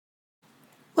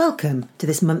Welcome to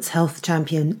this month's Health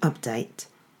Champion update.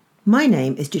 My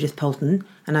name is Judith Poulton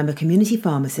and I'm a community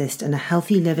pharmacist and a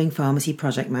Healthy Living Pharmacy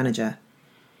project manager.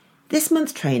 This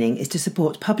month's training is to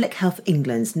support Public Health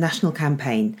England's national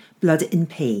campaign, Blood in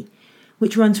P,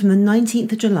 which runs from the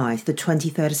 19th of July to the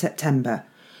 23rd of September,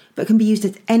 but can be used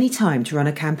at any time to run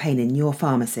a campaign in your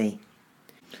pharmacy.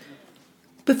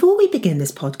 Before we begin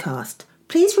this podcast,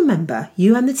 please remember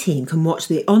you and the team can watch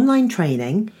the online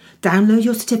training, download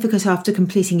your certificate after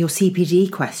completing your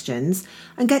CPD questions,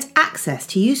 and get access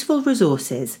to useful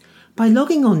resources by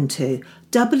logging on to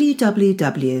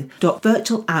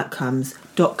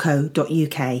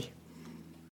www.virtualoutcomes.co.uk.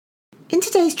 In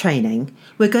today's training,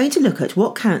 we're going to look at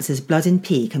what cancers blood in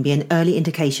P can be an early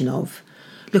indication of,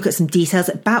 look at some details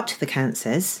about the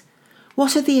cancers,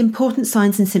 what are the important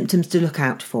signs and symptoms to look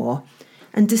out for,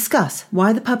 and discuss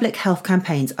why the public health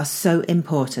campaigns are so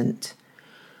important.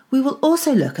 We will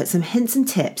also look at some hints and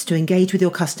tips to engage with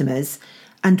your customers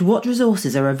and what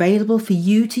resources are available for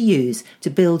you to use to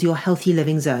build your healthy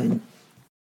living zone.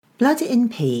 Blood in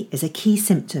P is a key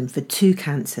symptom for two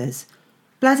cancers,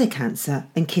 bladder cancer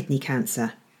and kidney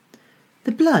cancer.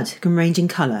 The blood can range in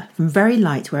colour from very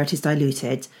light where it is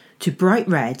diluted to bright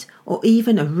red or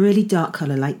even a really dark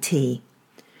colour like tea.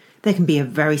 There can be a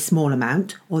very small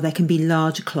amount or there can be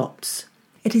large clots.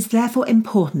 It is therefore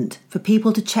important for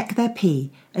people to check their P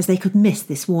as they could miss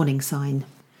this warning sign.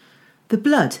 The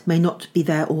blood may not be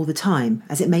there all the time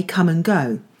as it may come and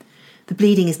go. The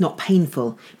bleeding is not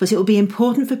painful, but it will be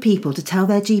important for people to tell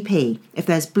their GP if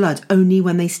there's blood only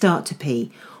when they start to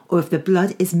pee or if the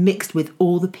blood is mixed with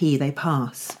all the pee they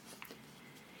pass.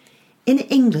 In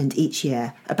England each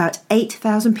year, about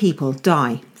 8,000 people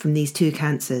die from these two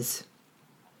cancers.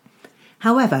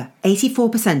 However,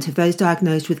 84% of those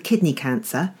diagnosed with kidney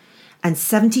cancer and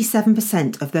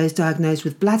 77% of those diagnosed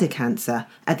with bladder cancer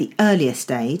at the earliest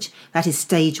stage, that is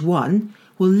stage 1,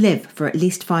 will live for at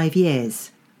least 5 years.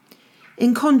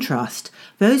 In contrast,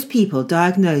 those people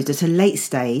diagnosed at a late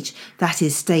stage, that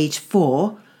is stage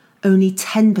 4, only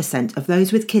 10% of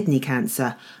those with kidney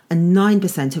cancer and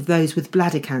 9% of those with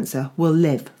bladder cancer will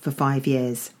live for 5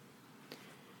 years.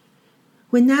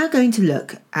 We're now going to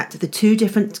look at the two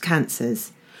different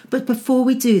cancers, but before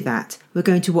we do that, we're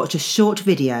going to watch a short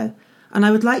video, and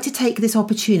I would like to take this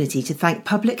opportunity to thank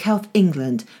Public Health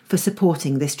England for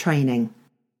supporting this training.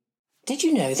 Did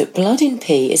you know that blood in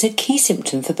P is a key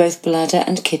symptom for both bladder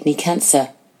and kidney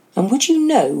cancer? And would you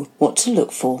know what to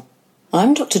look for?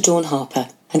 I'm Dr. Dawn Harper,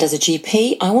 and as a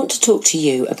GP, I want to talk to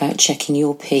you about checking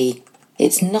your P.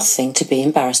 It's nothing to be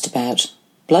embarrassed about.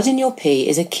 Blood in your P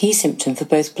is a key symptom for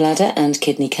both bladder and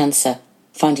kidney cancer.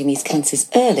 Finding these cancers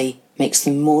early makes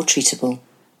them more treatable.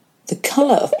 The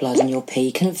colour of blood in your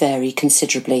P can vary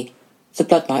considerably. The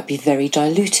blood might be very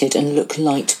diluted and look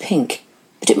light pink,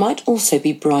 but it might also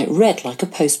be bright red like a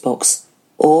postbox,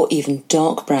 or even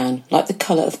dark brown like the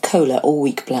colour of cola or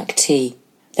weak black tea.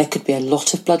 There could be a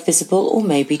lot of blood visible or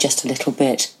maybe just a little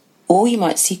bit. Or you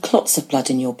might see clots of blood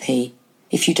in your P.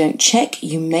 If you don't check,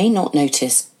 you may not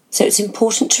notice. So it's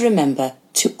important to remember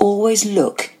to always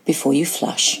look before you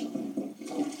flush.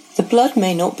 The blood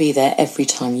may not be there every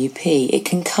time you pee. It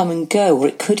can come and go, or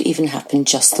it could even happen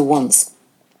just the once.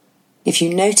 If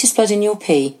you notice blood in your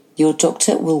pee, your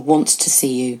doctor will want to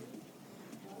see you.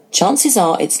 Chances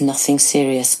are it's nothing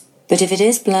serious, but if it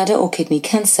is bladder or kidney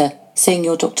cancer, seeing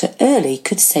your doctor early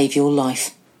could save your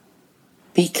life.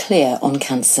 Be clear on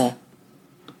cancer.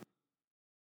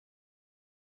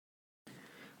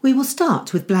 We will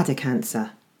start with bladder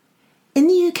cancer. In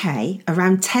the UK,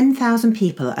 around 10,000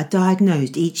 people are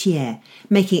diagnosed each year,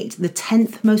 making it the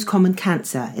 10th most common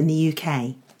cancer in the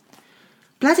UK.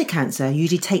 Bladder cancer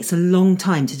usually takes a long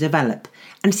time to develop,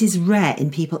 and it is rare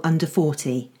in people under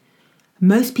 40.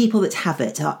 Most people that have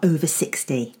it are over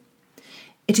 60.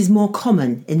 It is more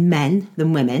common in men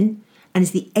than women, and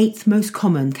is the 8th most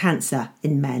common cancer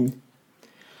in men.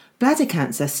 Bladder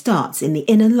cancer starts in the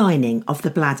inner lining of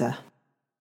the bladder.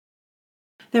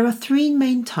 There are 3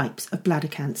 main types of bladder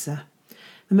cancer.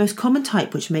 The most common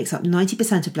type, which makes up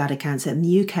 90% of bladder cancer in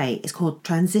the UK, is called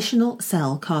transitional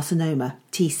cell carcinoma,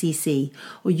 TCC,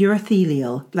 or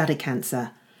urothelial bladder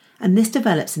cancer, and this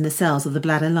develops in the cells of the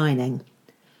bladder lining.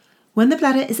 When the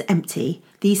bladder is empty,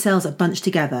 these cells are bunched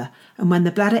together, and when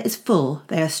the bladder is full,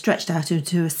 they are stretched out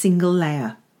into a single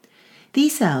layer.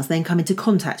 These cells then come into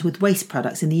contact with waste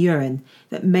products in the urine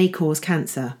that may cause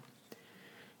cancer.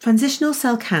 Transitional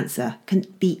cell cancer can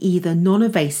be either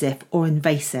non-invasive or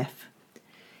invasive.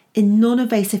 In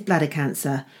non-invasive bladder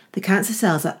cancer, the cancer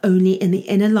cells are only in the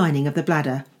inner lining of the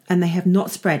bladder and they have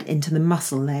not spread into the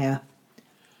muscle layer.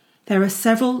 There are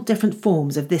several different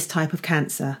forms of this type of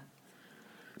cancer.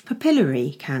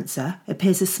 Papillary cancer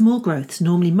appears as small growths,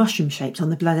 normally mushroom-shaped, on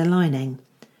the bladder lining.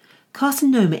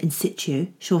 Carcinoma in situ,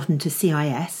 shortened to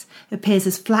CIS, appears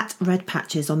as flat red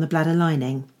patches on the bladder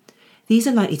lining. These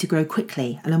are likely to grow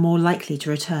quickly and are more likely to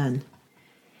return.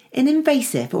 In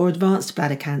invasive or advanced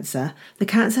bladder cancer, the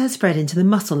cancer has spread into the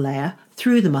muscle layer,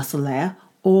 through the muscle layer,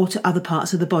 or to other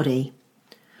parts of the body.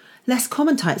 Less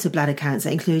common types of bladder cancer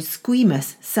include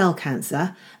squamous cell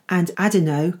cancer and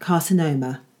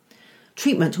adenocarcinoma.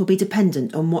 Treatment will be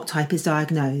dependent on what type is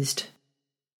diagnosed.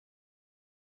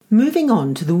 Moving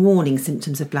on to the warning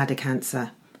symptoms of bladder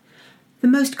cancer. The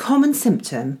most common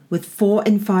symptom, with 4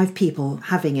 in 5 people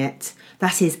having it,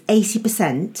 that is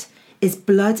 80%, is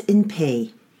blood in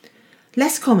pee.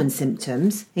 Less common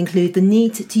symptoms include the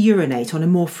need to urinate on a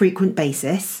more frequent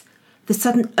basis, the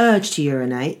sudden urge to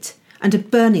urinate, and a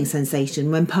burning sensation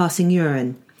when passing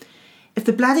urine. If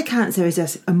the bladder cancer is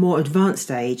at a more advanced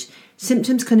stage,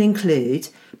 symptoms can include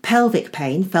pelvic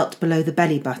pain felt below the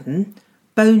belly button,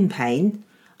 bone pain,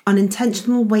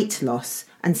 unintentional weight loss,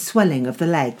 and swelling of the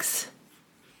legs.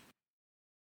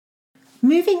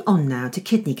 Moving on now to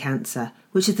kidney cancer,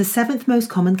 which is the 7th most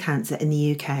common cancer in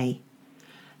the UK.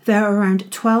 There are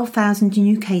around 12,000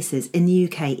 new cases in the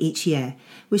UK each year,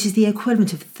 which is the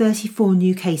equivalent of 34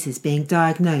 new cases being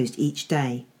diagnosed each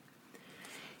day.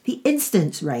 The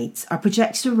incidence rates are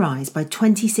projected to rise by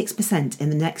 26% in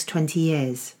the next 20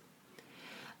 years.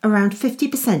 Around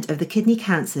 50% of the kidney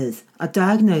cancers are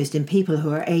diagnosed in people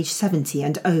who are aged 70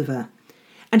 and over,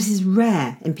 and it is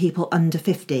rare in people under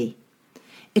 50.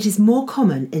 It is more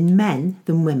common in men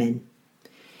than women.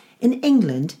 In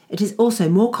England, it is also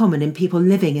more common in people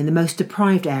living in the most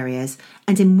deprived areas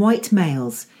and in white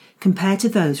males compared to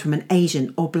those from an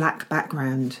Asian or black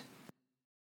background.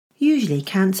 Usually,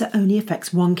 cancer only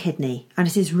affects one kidney, and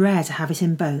it is rare to have it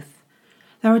in both.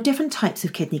 There are different types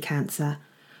of kidney cancer.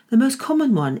 The most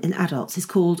common one in adults is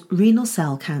called renal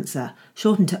cell cancer,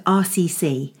 shortened to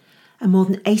RCC, and more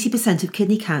than 80% of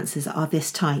kidney cancers are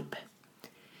this type.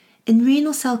 In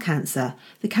renal cell cancer,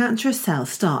 the cancerous cells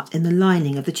start in the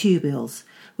lining of the tubules,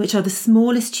 which are the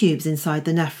smallest tubes inside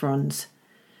the nephrons.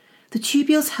 The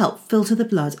tubules help filter the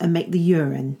blood and make the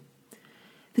urine.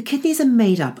 The kidneys are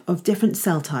made up of different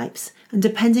cell types, and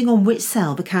depending on which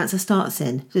cell the cancer starts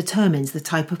in determines the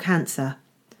type of cancer.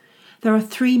 There are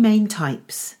 3 main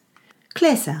types.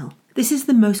 Clear cell. This is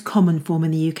the most common form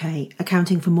in the UK,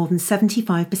 accounting for more than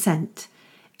 75%.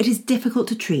 It is difficult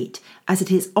to treat as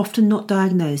it is often not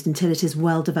diagnosed until it is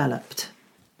well developed.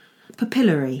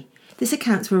 Papillary. This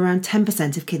accounts for around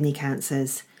 10% of kidney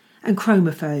cancers. And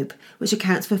chromophobe, which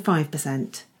accounts for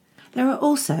 5%. There are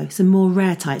also some more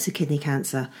rare types of kidney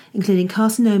cancer, including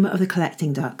carcinoma of the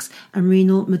collecting ducts and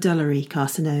renal medullary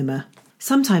carcinoma.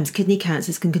 Sometimes kidney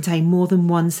cancers can contain more than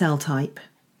one cell type.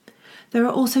 There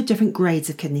are also different grades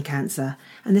of kidney cancer,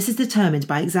 and this is determined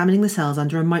by examining the cells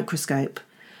under a microscope.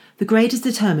 The grade is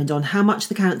determined on how much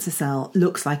the cancer cell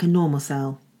looks like a normal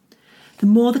cell. The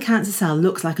more the cancer cell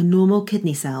looks like a normal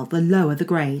kidney cell, the lower the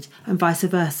grade, and vice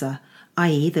versa,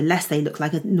 i.e. the less they look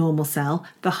like a normal cell,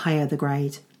 the higher the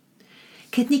grade.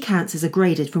 Kidney cancers are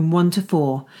graded from 1 to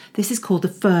 4. This is called the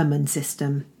Fuhrman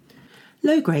system.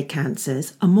 Low-grade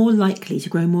cancers are more likely to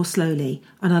grow more slowly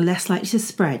and are less likely to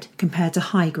spread compared to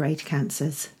high-grade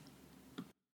cancers.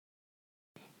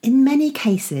 In many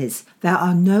cases, there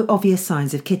are no obvious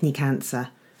signs of kidney cancer,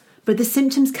 but the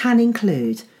symptoms can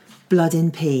include blood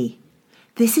in pee.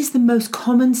 This is the most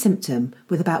common symptom,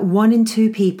 with about 1 in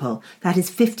 2 people, that is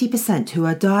 50%, who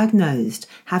are diagnosed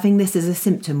having this as a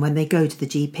symptom when they go to the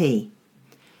GP.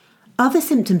 Other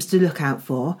symptoms to look out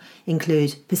for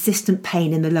include persistent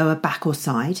pain in the lower back or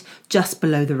side, just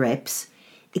below the ribs,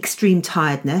 extreme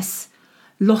tiredness,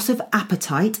 loss of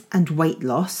appetite and weight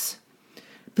loss,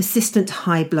 persistent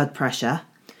high blood pressure,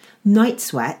 night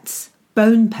sweats,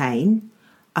 bone pain,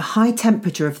 a high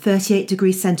temperature of 38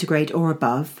 degrees centigrade or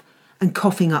above, and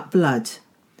coughing up blood.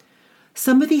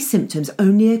 Some of these symptoms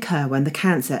only occur when the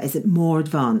cancer is more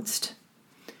advanced.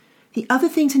 The other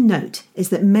thing to note is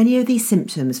that many of these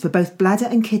symptoms for both bladder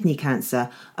and kidney cancer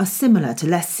are similar to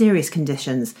less serious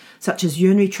conditions such as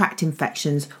urinary tract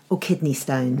infections or kidney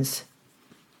stones.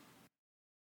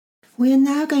 We are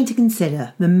now going to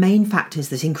consider the main factors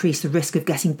that increase the risk of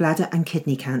getting bladder and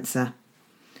kidney cancer.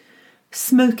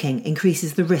 Smoking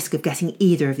increases the risk of getting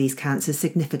either of these cancers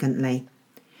significantly.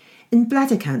 In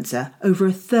bladder cancer, over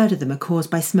a third of them are caused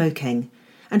by smoking,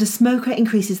 and a smoker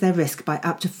increases their risk by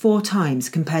up to 4 times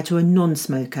compared to a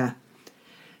non-smoker.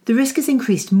 The risk is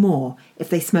increased more if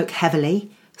they smoke heavily,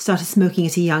 started smoking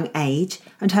at a young age,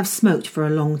 and have smoked for a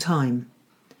long time.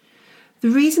 The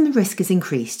reason the risk is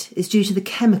increased is due to the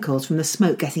chemicals from the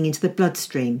smoke getting into the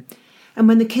bloodstream. and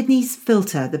when the kidneys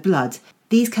filter the blood,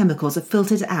 these chemicals are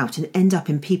filtered out and end up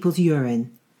in people's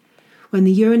urine. When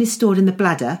the urine is stored in the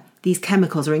bladder, these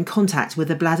chemicals are in contact with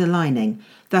the bladder lining,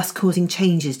 thus causing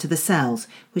changes to the cells,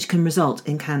 which can result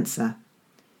in cancer.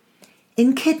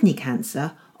 In kidney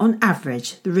cancer, on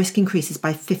average, the risk increases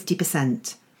by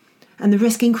 50%, and the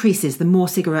risk increases the more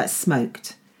cigarettes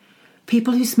smoked.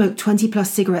 People who smoke 20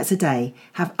 plus cigarettes a day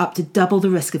have up to double the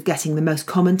risk of getting the most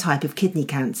common type of kidney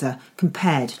cancer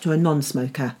compared to a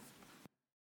non-smoker.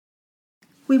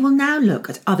 We will now look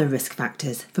at other risk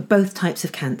factors for both types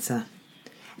of cancer.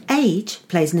 Age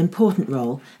plays an important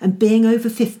role, and being over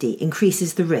 50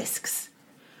 increases the risks.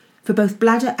 For both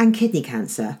bladder and kidney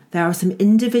cancer, there are some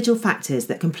individual factors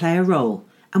that can play a role,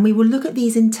 and we will look at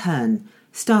these in turn,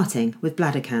 starting with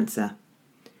bladder cancer.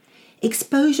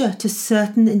 Exposure to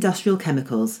certain industrial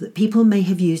chemicals that people may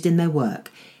have used in their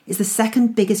work is the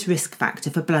second biggest risk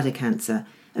factor for bladder cancer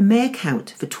and may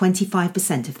account for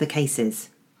 25% of the cases.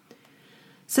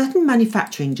 Certain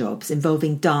manufacturing jobs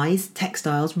involving dyes,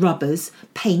 textiles, rubbers,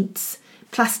 paints,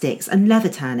 plastics and leather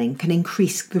tanning can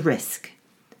increase the risk.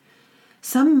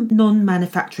 Some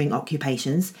non-manufacturing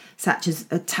occupations, such as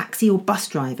taxi or bus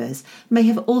drivers, may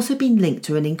have also been linked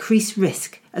to an increased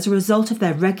risk as a result of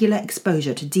their regular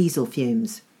exposure to diesel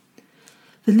fumes.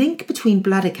 The link between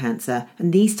bladder cancer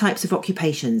and these types of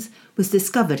occupations was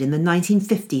discovered in the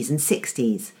 1950s and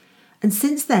 60s, and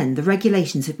since then the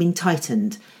regulations have been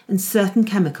tightened and certain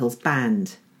chemicals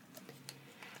banned.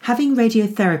 Having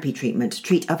radiotherapy treatment to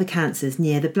treat other cancers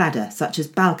near the bladder, such as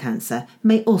bowel cancer,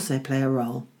 may also play a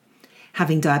role.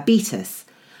 Having diabetes,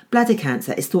 bladder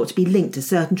cancer is thought to be linked to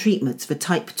certain treatments for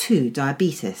type 2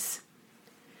 diabetes.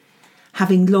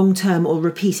 Having long-term or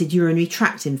repeated urinary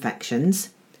tract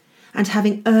infections, and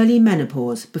having early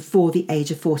menopause before the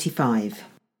age of 45.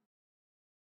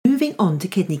 Moving on to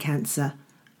kidney cancer,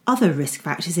 other risk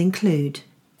factors include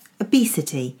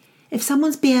obesity. If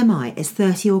someone's BMI is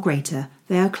 30 or greater,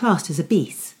 they are classed as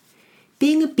obese.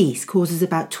 Being obese causes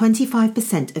about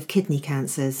 25% of kidney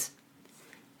cancers.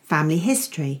 Family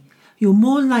history. You're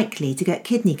more likely to get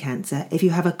kidney cancer if you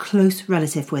have a close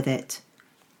relative with it.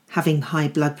 Having high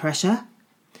blood pressure.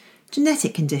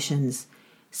 Genetic conditions.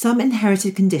 Some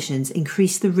inherited conditions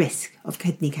increase the risk of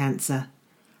kidney cancer.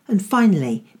 And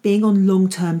finally, being on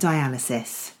long-term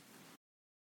dialysis.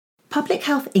 Public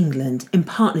Health England, in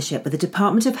partnership with the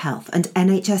Department of Health and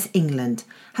NHS England,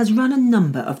 has run a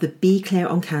number of the Be Clear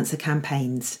on Cancer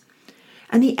campaigns.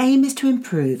 And the aim is to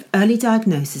improve early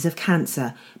diagnosis of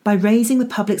cancer by raising the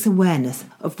public's awareness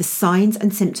of the signs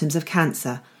and symptoms of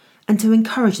cancer and to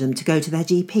encourage them to go to their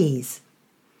GPs.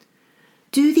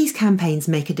 Do these campaigns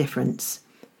make a difference?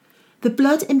 The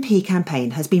Blood in P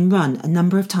campaign has been run a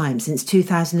number of times since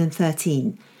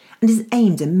 2013 and is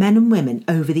aimed at men and women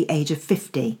over the age of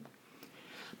 50.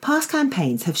 Past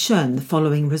campaigns have shown the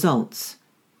following results.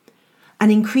 An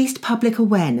increased public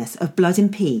awareness of blood in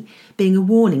P being a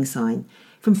warning sign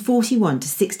from 41 to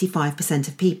 65%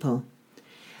 of people.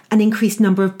 An increased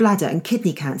number of bladder and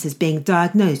kidney cancers being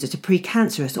diagnosed at a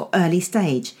precancerous or early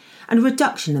stage, and a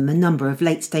reduction in the number of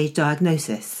late-stage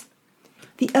diagnosis.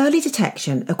 The early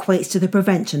detection equates to the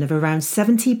prevention of around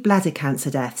 70 bladder cancer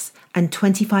deaths and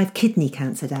 25 kidney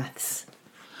cancer deaths.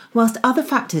 Whilst other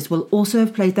factors will also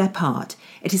have played their part,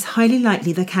 it is highly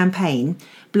likely the campaign,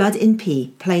 Blood in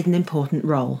P, played an important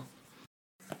role.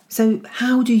 So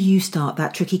how do you start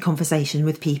that tricky conversation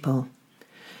with people?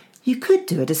 You could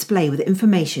do a display with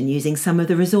information using some of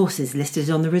the resources listed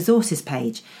on the resources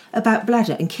page about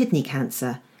bladder and kidney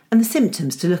cancer and the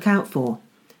symptoms to look out for.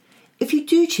 If you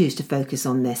do choose to focus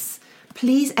on this,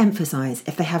 please emphasise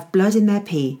if they have blood in their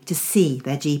P to see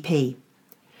their GP.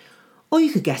 Or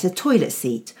you could get a toilet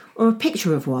seat or a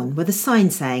picture of one with a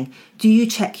sign saying, "Do you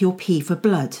check your P for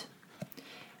blood?"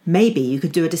 Maybe you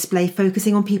could do a display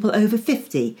focusing on people over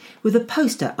 50 with a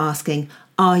poster asking,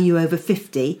 "Are you over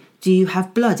 50? Do you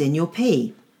have blood in your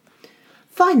P?"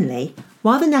 Finally,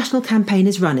 while the national campaign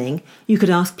is running, you could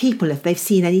ask people if they've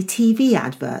seen any TV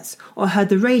adverts or heard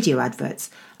the radio adverts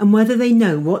and whether they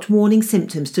know what warning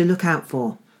symptoms to look out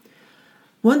for.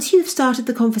 Once you've started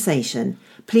the conversation,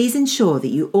 please ensure that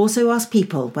you also ask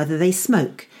people whether they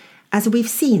smoke, as we've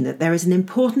seen that there is an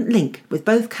important link with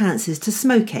both cancers to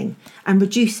smoking and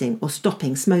reducing or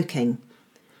stopping smoking.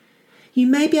 You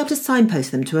may be able to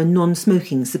signpost them to a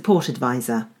non-smoking support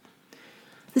advisor.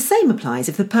 The same applies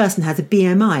if the person has a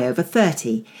BMI over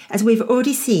 30, as we've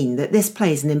already seen that this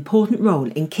plays an important role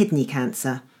in kidney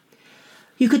cancer.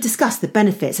 You could discuss the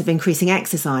benefits of increasing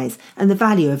exercise and the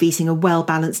value of eating a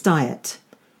well-balanced diet.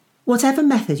 Whatever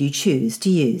method you choose to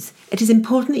use, it is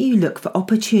important that you look for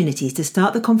opportunities to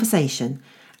start the conversation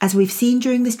as we've seen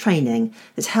during this training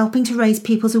that helping to raise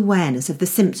people's awareness of the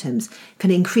symptoms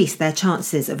can increase their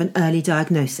chances of an early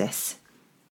diagnosis.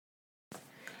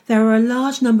 There are a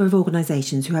large number of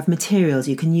organisations who have materials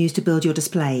you can use to build your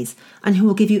displays and who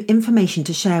will give you information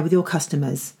to share with your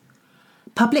customers.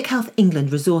 Public Health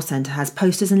England Resource Centre has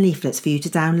posters and leaflets for you to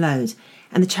download,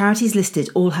 and the charities listed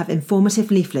all have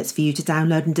informative leaflets for you to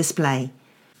download and display.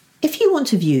 If you want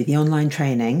to view the online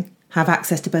training, have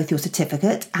access to both your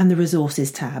certificate and the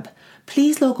resources tab,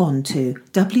 please log on to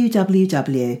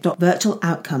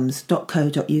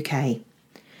www.virtualoutcomes.co.uk.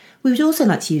 We would also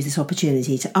like to use this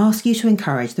opportunity to ask you to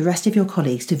encourage the rest of your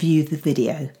colleagues to view the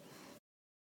video.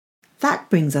 That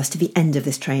brings us to the end of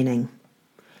this training.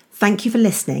 Thank you for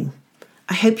listening.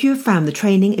 I hope you have found the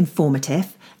training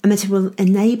informative and that it will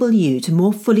enable you to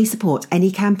more fully support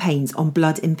any campaigns on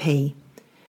Blood in P.